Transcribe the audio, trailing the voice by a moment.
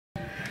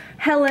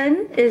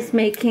Helen is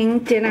making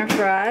dinner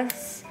for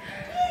us.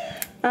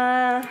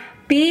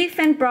 Beef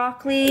and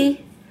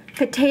broccoli,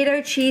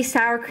 potato, cheese,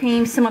 sour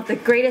cream, some of the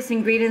greatest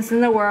ingredients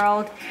in the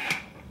world,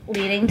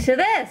 leading to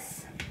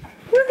this.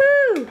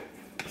 Woohoo!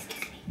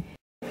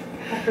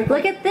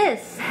 Look at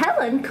this.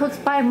 Helen cooks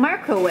by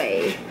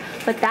microwave,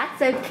 but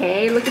that's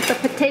okay. Look at the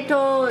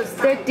potatoes.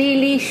 They're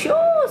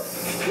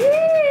delicious.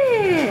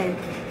 Yeah.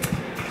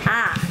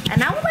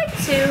 And I would like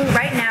to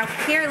right now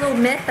clear a little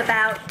myth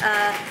about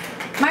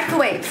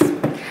microwaves.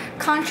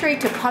 Contrary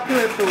to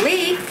popular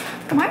belief,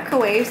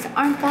 microwaves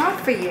aren't bad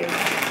for you.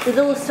 The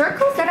little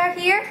circles that are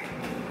here,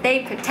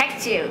 they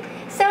protect you.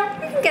 So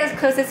you can get as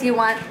close as you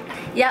want.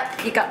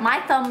 Yep, you got my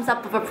thumbs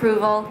up of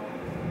approval.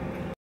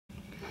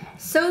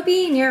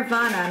 Sobe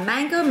Nirvana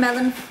mango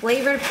melon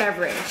flavored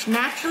beverage,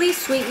 naturally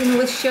sweetened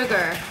with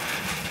sugar.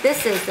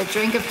 This is the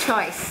drink of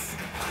choice.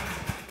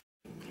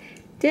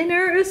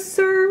 Dinner is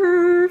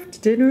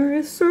served. Dinner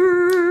is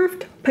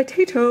served.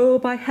 Potato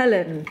by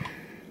Helen.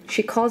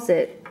 She calls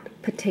it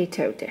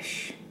potato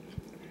dish.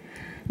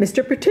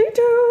 Mr.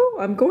 Potato,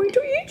 I'm going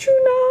to eat you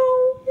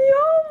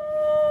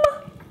now.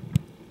 Yum!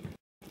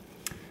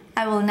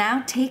 I will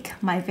now take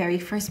my very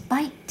first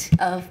bite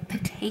of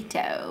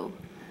potato.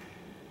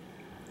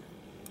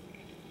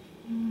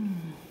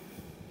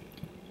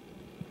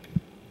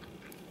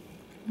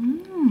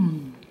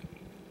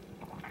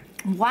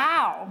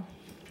 Wow.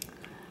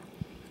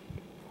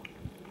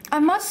 I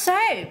must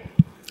say,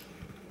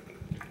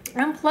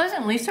 I'm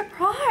pleasantly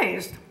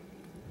surprised.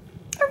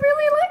 I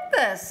really like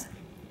this.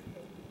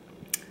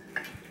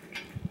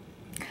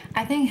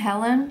 I think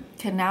Helen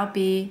can now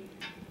be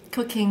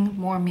cooking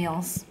more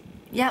meals.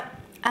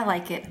 Yep, I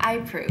like it. I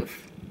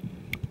approve.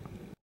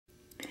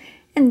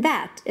 And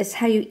that is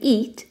how you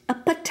eat a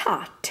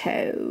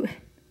potato.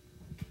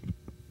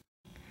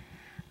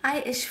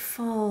 I is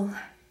full.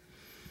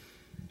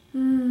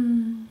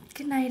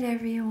 Good night,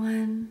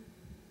 everyone.